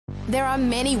There are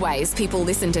many ways people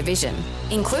listen to Vision,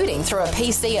 including through a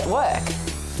PC at work.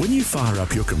 When you fire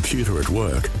up your computer at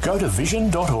work, go to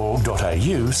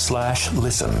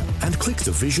vision.org.au/listen and click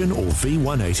the Vision or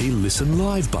V180 Listen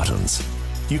Live buttons.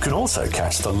 You can also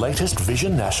catch the latest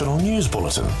Vision National News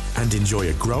Bulletin and enjoy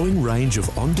a growing range of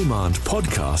on-demand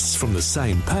podcasts from the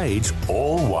same page,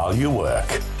 all while you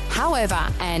work. However,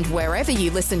 and wherever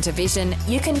you listen to Vision,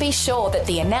 you can be sure that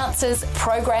the announcers,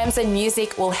 programs and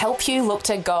music will help you look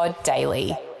to God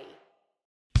daily.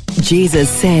 Jesus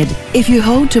said, "If you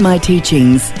hold to my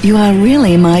teachings, you are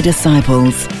really my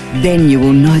disciples. Then you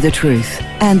will know the truth,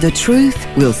 and the truth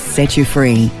will set you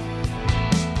free."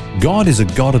 God is a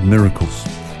God of miracles,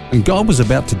 and God was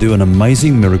about to do an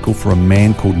amazing miracle for a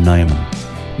man called Naaman.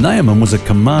 Naaman was a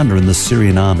commander in the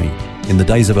Syrian army in the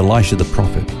days of Elisha the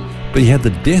prophet, but he had the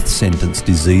death sentence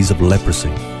disease of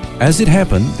leprosy. As it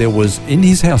happened, there was in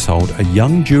his household a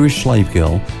young Jewish slave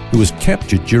girl who was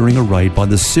captured during a raid by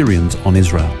the Syrians on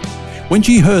Israel. When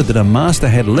she heard that her master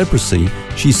had leprosy,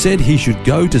 she said he should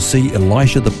go to see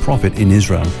Elisha the prophet in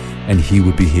Israel and he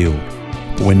would be healed.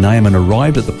 But when Naaman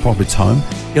arrived at the prophet's home,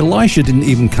 Elisha didn't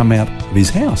even come out of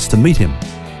his house to meet him.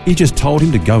 He just told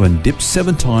him to go and dip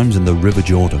 7 times in the river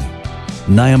Jordan.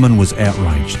 Naaman was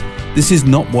outraged. This is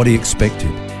not what he expected.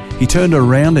 He turned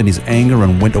around in his anger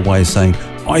and went away saying,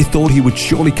 "I thought he would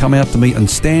surely come out to me and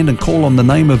stand and call on the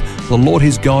name of the Lord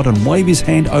his God and wave his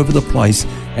hand over the place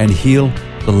and heal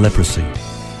the leprosy."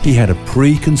 He had a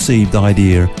preconceived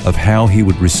idea of how he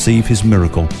would receive his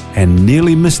miracle and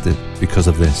nearly missed it because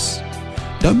of this.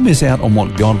 Don't miss out on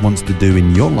what God wants to do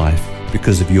in your life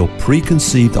because of your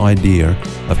preconceived idea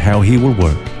of how he will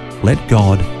work. Let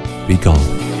God be God.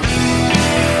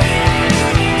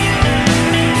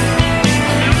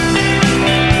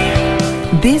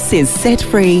 This is Set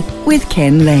Free with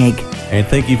Ken Legg. And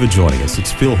thank you for joining us.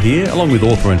 It's Phil here, along with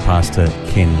author and pastor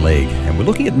Ken Legg. And we're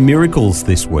looking at miracles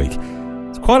this week.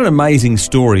 It's quite an amazing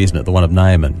story, isn't it, the one of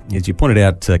Naaman? As you pointed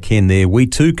out, Ken, there, we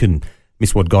too can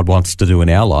miss what God wants to do in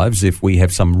our lives if we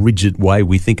have some rigid way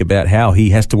we think about how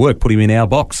he has to work, put him in our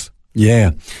box.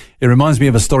 Yeah. It reminds me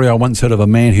of a story I once heard of a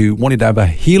man who wanted to have a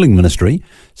healing ministry,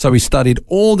 so he studied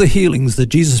all the healings that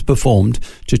Jesus performed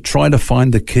to try to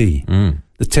find the key,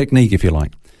 the technique, if you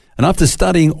like. And after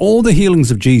studying all the healings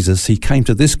of Jesus, he came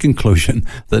to this conclusion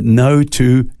that no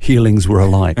 2 healings were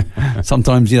alike.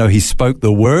 Sometimes, he spoke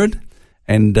the word,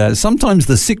 and sometimes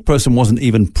the sick person wasn't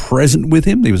even present with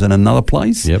him. He was in another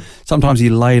place. Yep. Sometimes he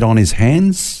laid on his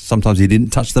hands. Sometimes he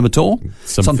didn't touch them at all.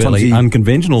 Sometimes fairly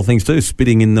unconventional things too,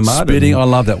 spitting in the mud. Spitting, I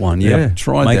love that one. Yeah,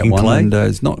 tried that one. Clay. And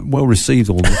it's not well received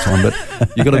all the time, but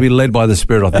you've got to be led by the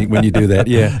Spirit, I think, when you do that.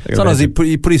 Yeah. Sometimes he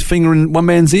put his finger in one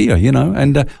man's ear,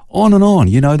 and on and on.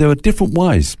 There are different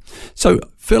ways. So,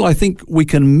 Phil, I think we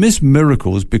can miss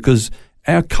miracles because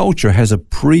our culture has a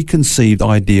preconceived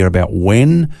idea about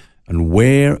when and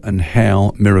where and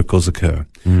how miracles occur.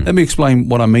 Let me explain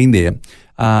what I mean there.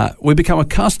 We become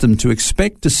accustomed to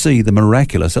expect to see the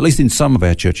miraculous, at least in some of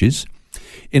our churches,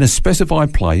 in a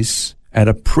specified place at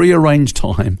a prearranged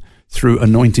time through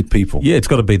anointed people. Yeah, it's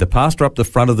got to be the pastor up the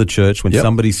front of the church when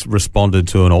somebody's responded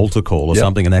to an altar call or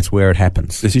something, and that's where it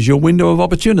happens. This is your window of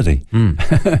opportunity.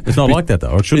 It's not like that,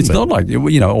 though. Or it shouldn't be. It's not like,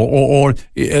 or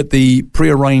at the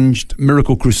prearranged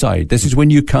miracle crusade. This is when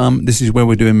you come, this is where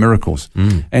we're doing miracles.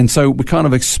 And so we kind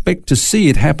of expect to see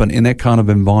it happen in that kind of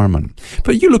environment.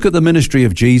 But you look at the ministry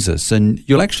of Jesus, and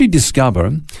you'll actually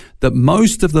discover that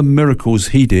most of the miracles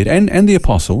he did, and the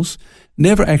apostles,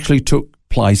 never actually took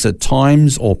place at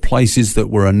times or places that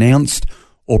were announced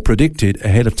or predicted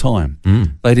ahead of time.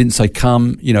 They didn't say,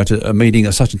 come, to a meeting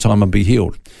at such a time and be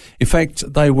healed. In fact,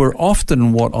 they were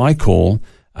often what I call,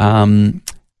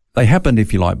 they happened,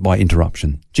 if you like, by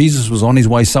interruption. Jesus was on his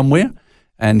way somewhere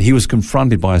and he was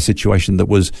confronted by a situation that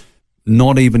was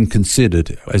not even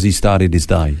considered as he started his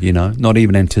day, not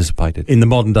even anticipated. In the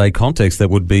modern day context, that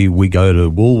would be we go to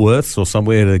Woolworths or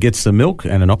somewhere to get some milk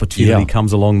and an opportunity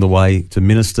comes along the way to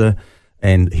minister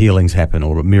and healings happen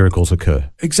or miracles occur.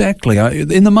 Exactly.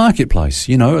 In the marketplace,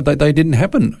 they didn't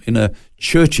happen in a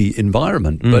churchy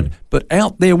environment, but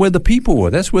out there where the people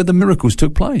were, that's where the miracles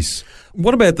took place.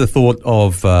 What about the thought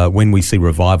of when we see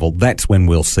revival, that's when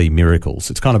we'll see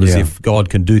miracles? It's kind of as if God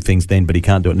can do things then, but he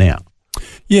can't do it now.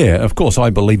 Yeah, of course,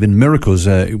 I believe in miracles.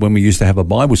 When we used to have a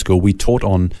Bible school, we taught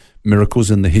on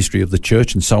miracles in the history of the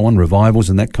church and so on,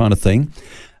 revivals and that kind of thing.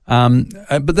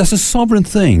 But that's a sovereign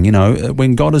thing,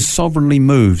 when God has sovereignly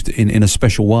moved in a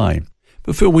special way.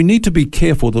 But Phil, we need to be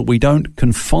careful that we don't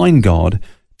confine God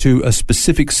to a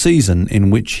specific season in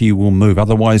which he will move.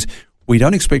 Otherwise, We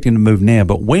don't expect him to move now,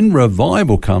 but when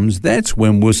revival comes, that's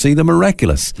when we'll see the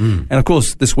miraculous. And of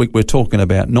course, this week we're talking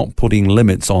about not putting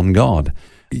limits on God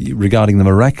regarding the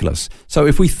miraculous. So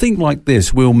if we think like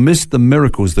this, we'll miss the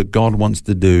miracles that God wants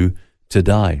to do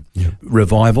today.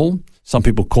 Revival, some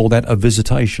people call that a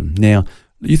visitation. Now,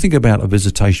 you think about a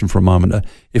visitation for a moment.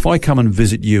 If I come and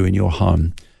visit you in your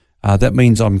home, that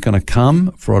means I'm going to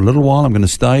come for a little while. I'm going to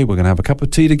stay. We're going to have a cup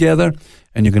of tea together,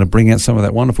 and you're going to bring out some of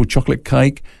that wonderful chocolate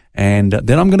cake, and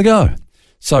then I'm going to go.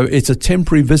 So it's a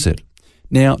temporary visit.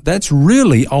 Now, that's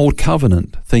really old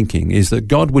covenant thinking, is that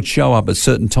God would show up at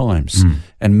certain times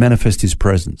and manifest his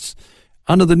presence.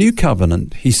 Under the new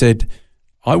covenant, he said,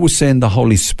 I will send the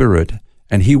Holy Spirit,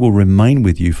 and he will remain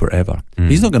with you forever.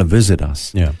 He's not going to visit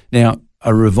us. Now,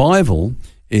 a revival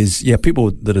is,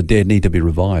 people that are dead need to be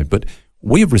revived, but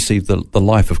we have received the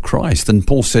life of Christ. And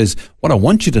Paul says, what I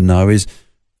want you to know is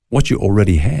what you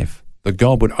already have, that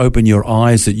God would open your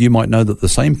eyes that you might know that the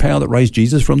same power that raised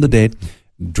Jesus from the dead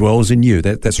dwells in you,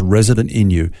 that's resident in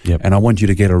you. And I want you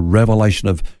to get a revelation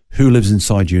of who lives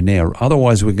inside you now.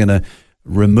 Otherwise, we're going to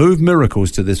remove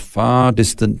miracles to this far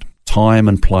distant time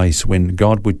and place when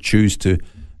God would choose to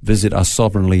visit us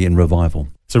sovereignly in revival.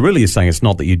 So really you're saying it's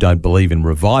not that you don't believe in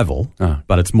revival,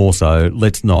 but it's more so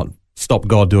let's not stop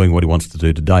God doing what he wants to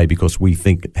do today because we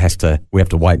think we have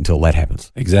to wait until that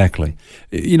happens. Exactly.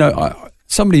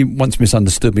 Somebody once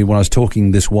misunderstood me when I was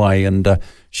talking this way, and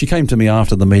she came to me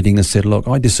after the meeting and said, look,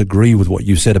 I disagree with what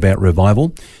you said about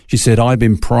revival. She said, I've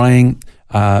been praying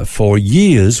for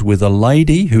years with a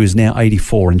lady who is now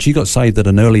 84, and she got saved at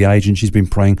an early age, and she's been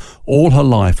praying all her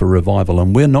life for revival,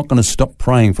 and we're not going to stop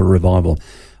praying for revival.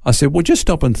 I said, well, just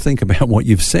stop and think about what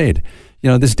you've said.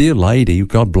 This dear lady,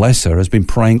 God bless her, has been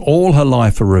praying all her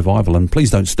life for revival, and please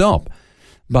don't stop.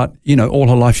 But, all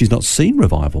her life she's not seen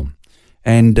revival.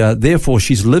 And therefore,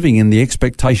 she's living in the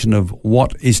expectation of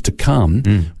what is to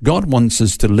come. God wants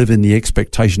us to live in the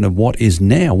expectation of what is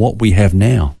now, what we have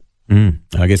now.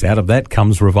 I guess out of that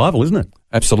comes revival, isn't it?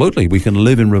 Absolutely. We can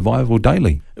live in revival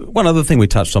daily. One other thing we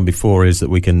touched on before is that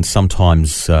we can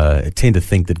sometimes tend to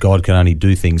think that God can only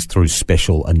do things through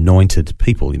special anointed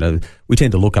people. We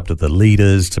tend to look up to the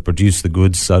leaders to produce the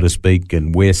goods, so to speak,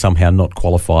 and we're somehow not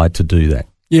qualified to do that.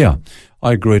 Yeah,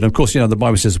 I agree. And of course, the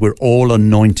Bible says we're all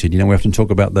anointed. We often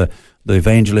talk about the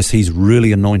evangelist, he's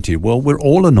really anointed. Well, we're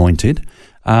all anointed.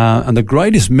 And the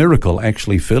greatest miracle,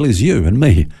 actually, Phil, is you and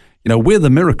me. We're the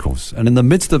miracles. And in the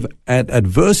midst of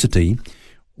adversity,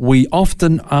 we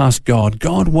often ask God,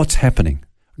 what's happening?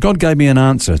 God gave me an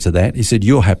answer to that. He said,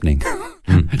 you're happening.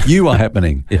 You are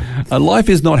happening. Life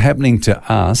is not happening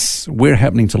to us. We're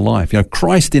happening to life.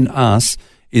 Christ in us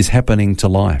is happening to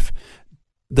life.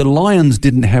 The lions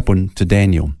didn't happen to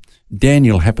Daniel.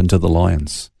 Daniel happened to the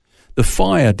lions. The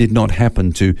fire did not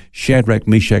happen to Shadrach,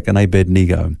 Meshach, and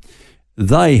Abednego.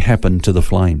 They happened to the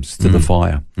flames, to the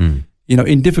fire.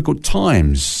 In difficult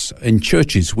times in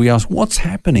churches, we ask, what's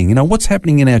happening? What's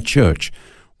happening in our church?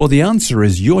 Well, the answer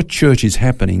is your church is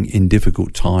happening in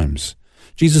difficult times.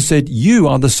 Jesus said, you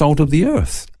are the salt of the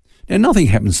earth. Now, nothing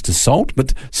happens to salt,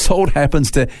 but salt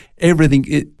happens to everything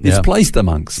it's placed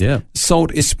amongst.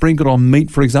 Salt is sprinkled on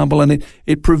meat, for example, and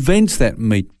it prevents that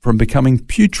meat from becoming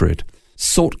putrid.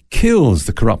 Salt kills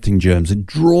the corrupting germs. It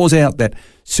draws out that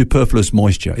superfluous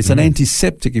moisture. It's an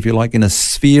antiseptic, if you like, in a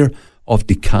sphere of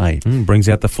decay. Brings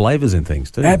out the flavours in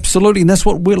things too. Absolutely, and that's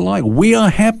what we're like. We are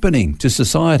happening to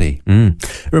society.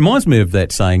 It reminds me of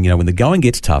that saying, when the going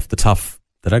gets tough, the tough,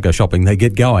 they don't go shopping, they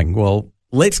get going. Well,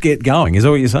 let's get going. Is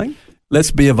that what you're saying?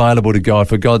 Let's be available to God,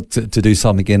 for God to do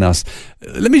something in us.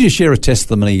 Let me just share a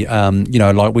testimony.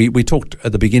 Like we talked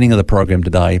at the beginning of the program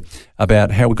today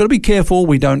about how we've got to be careful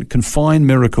we don't confine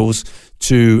miracles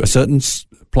to a certain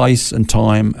place and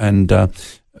time and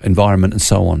environment and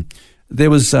so on. There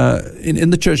was, in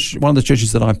the church, one of the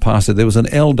churches that I pastored, there was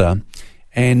an elder,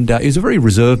 and he was a very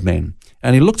reserved man.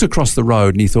 And he looked across the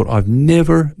road and he thought, I've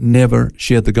never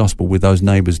shared the gospel with those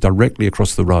neighbours directly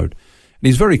across the road. And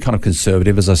he's very kind of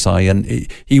conservative, as I say, and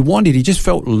he just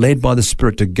felt led by the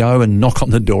Spirit to go and knock on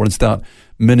the door and start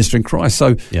ministering Christ.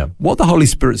 So what the Holy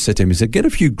Spirit said to him is that get a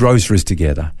few groceries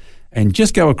together and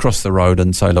just go across the road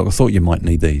and say, look, I thought you might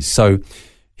need these. So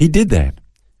he did that.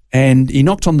 And he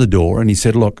knocked on the door and he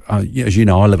said, look, as you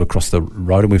know, I live across the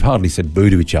road and we've hardly said boo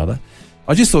to each other.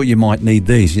 I just thought you might need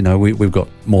these. We've got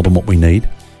more than what we need.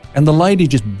 And the lady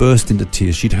just burst into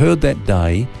tears. She'd heard that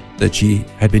day that she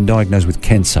had been diagnosed with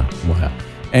cancer. Wow.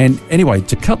 And anyway,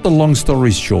 to cut the long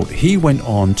story short, he went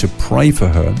on to pray for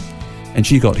her and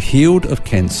she got healed of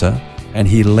cancer and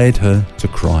he led her to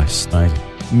Christ. Amazing.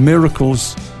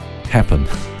 Miracles happen.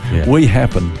 We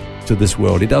happen to this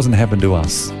world. It doesn't happen to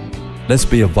us. Let's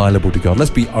be available to God.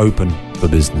 Let's be open for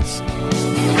business.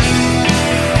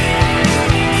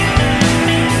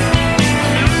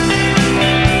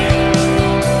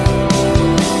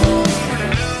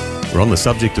 We're on the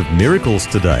subject of miracles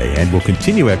today, and we'll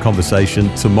continue our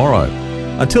conversation tomorrow.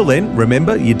 Until then,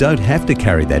 remember, you don't have to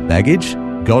carry that baggage.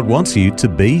 God wants you to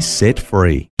be set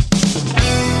free.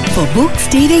 For books,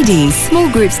 DVDs,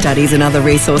 small group studies and other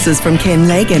resources from Ken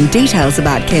Legg and details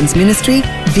about Ken's ministry,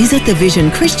 visit the Vision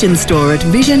Christian Store at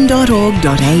vision.org.au.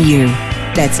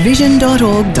 That's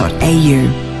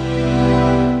vision.org.au.